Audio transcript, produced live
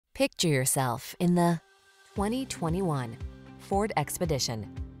Picture yourself in the 2021 Ford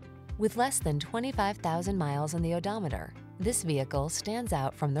Expedition. With less than 25,000 miles on the odometer, this vehicle stands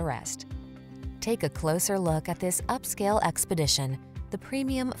out from the rest. Take a closer look at this upscale Expedition, the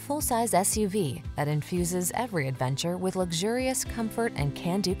premium full-size SUV that infuses every adventure with luxurious comfort and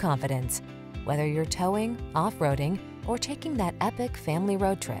can-do confidence. Whether you're towing, off-roading, or taking that epic family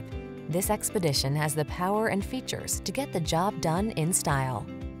road trip, this Expedition has the power and features to get the job done in style.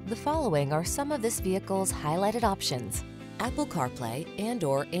 The following are some of this vehicle's highlighted options: Apple CarPlay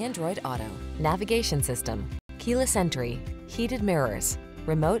and/or Android Auto, navigation system, keyless entry, heated mirrors,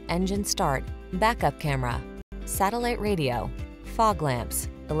 remote engine start, backup camera, satellite radio, fog lamps,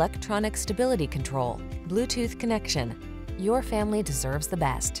 electronic stability control, Bluetooth connection. Your family deserves the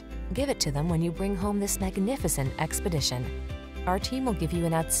best. Give it to them when you bring home this magnificent Expedition. Our team will give you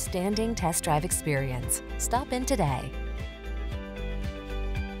an outstanding test drive experience. Stop in today.